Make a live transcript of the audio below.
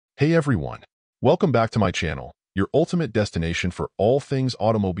Hey everyone, welcome back to my channel, your ultimate destination for all things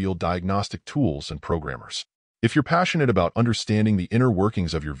automobile diagnostic tools and programmers. If you're passionate about understanding the inner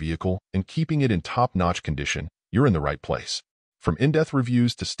workings of your vehicle and keeping it in top-notch condition, you're in the right place. From in-depth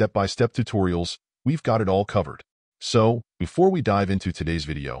reviews to step-by-step tutorials, we've got it all covered. So, before we dive into today's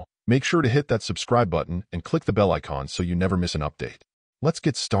video, make sure to hit that subscribe button and click the bell icon so you never miss an update. Let's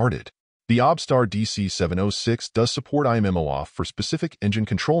get started. The OBDSTAR DC706 does support IMMO Off for specific engine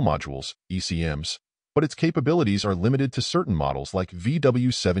control modules, ECMs, but its capabilities are limited to certain models like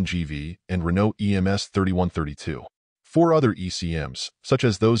VW7GV and Renault EMS3132. Four other ECMs, such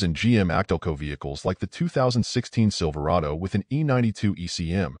as those in GM ACDelco vehicles like the 2016 Silverado with an E92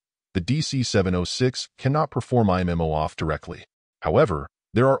 ECM, the DC706 cannot perform IMMO Off directly. However,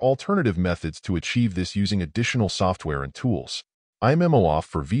 there are alternative methods to achieve this using additional software and tools. IMMO Off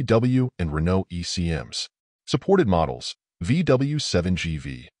for VW and Renault ECMs. Supported models,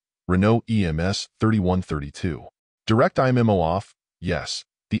 VW7GV, Renault EMS3132. Direct IMMO Off, yes.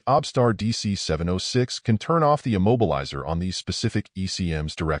 The OBDSTAR DC706 can turn off the immobilizer on these specific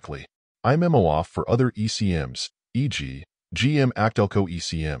ECMs directly. IMMO Off for other ECMs, e.g., GM ACDelco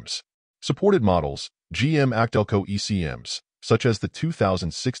ECMs. Supported models, GM ACDelco ECMs, such as the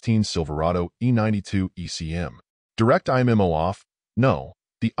 2016 Silverado E92 ECM. Direct IMMO Off, no.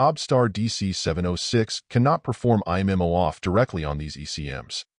 The OBDSTAR DC706 cannot perform IMMO Off directly on these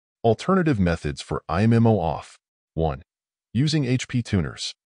ECMs. Alternative methods for IMMO Off. 1. Using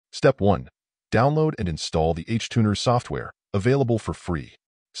HPtuners. Step 1. Download and install the HPtuners software, available for free.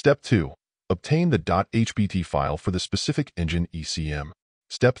 Step 2. Obtain the .hpt file for the specific engine ECM.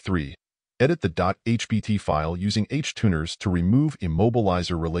 Step 3. Edit the .hpt file using HPtuners to remove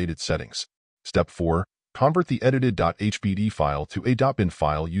immobilizer-related settings. Step 4. Convert the edited .hpd file to a .bin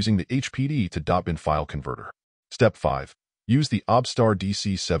file using the HPD to .bin file converter. Step 5. Use the OBDSTAR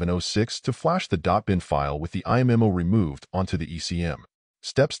DC706 to flash the .bin file with the IMMO removed onto the ECM.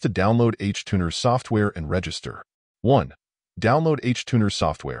 Steps to download HPtuners software and register. 1. Download HPtuners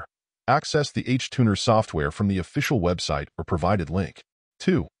software. Access the HPtuners software from the official website or provided link.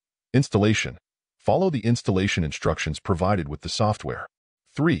 2. Installation. Follow the installation instructions provided with the software.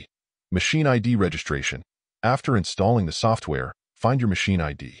 3. Machine ID registration. After installing the software, find your machine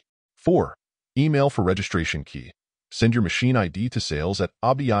ID. 4. Email for registration key. Send your machine ID to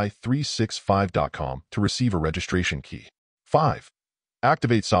sales@obdi365.com to receive a registration key. 5.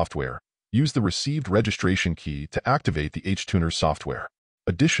 Activate software. Use the received registration key to activate the HPtuners software.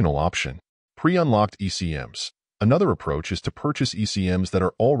 Additional option. Pre-unlocked ECMs. Another approach is to purchase ECMs that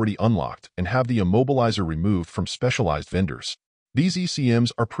are already unlocked and have the immobilizer removed from specialized vendors. These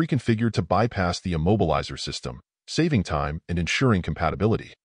ECMs are pre-configured to bypass the immobilizer system, saving time and ensuring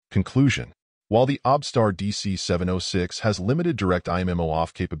compatibility. Conclusion. While the OBDSTAR DC706 has limited direct IMMO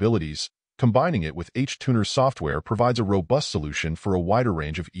Off capabilities, combining it with HPtuners software provides a robust solution for a wider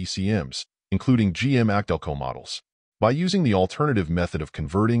range of ECMs, including GM ACDelco models. By using the alternative method of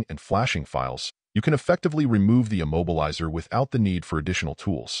converting and flashing files, you can effectively remove the immobilizer without the need for additional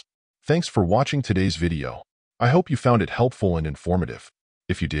tools. Thanks for watching today's video. I hope you found it helpful and informative.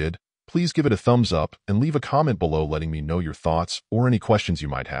 If you did, please give it a thumbs up and leave a comment below letting me know your thoughts or any questions you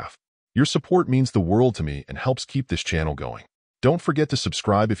might have. Your support means the world to me and helps keep this channel going. Don't forget to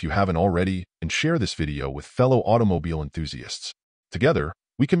subscribe if you haven't already and share this video with fellow automobile enthusiasts. Together,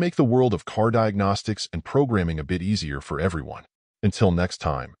 we can make the world of car diagnostics and programming a bit easier for everyone. Until next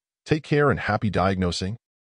time, take care and happy diagnosing.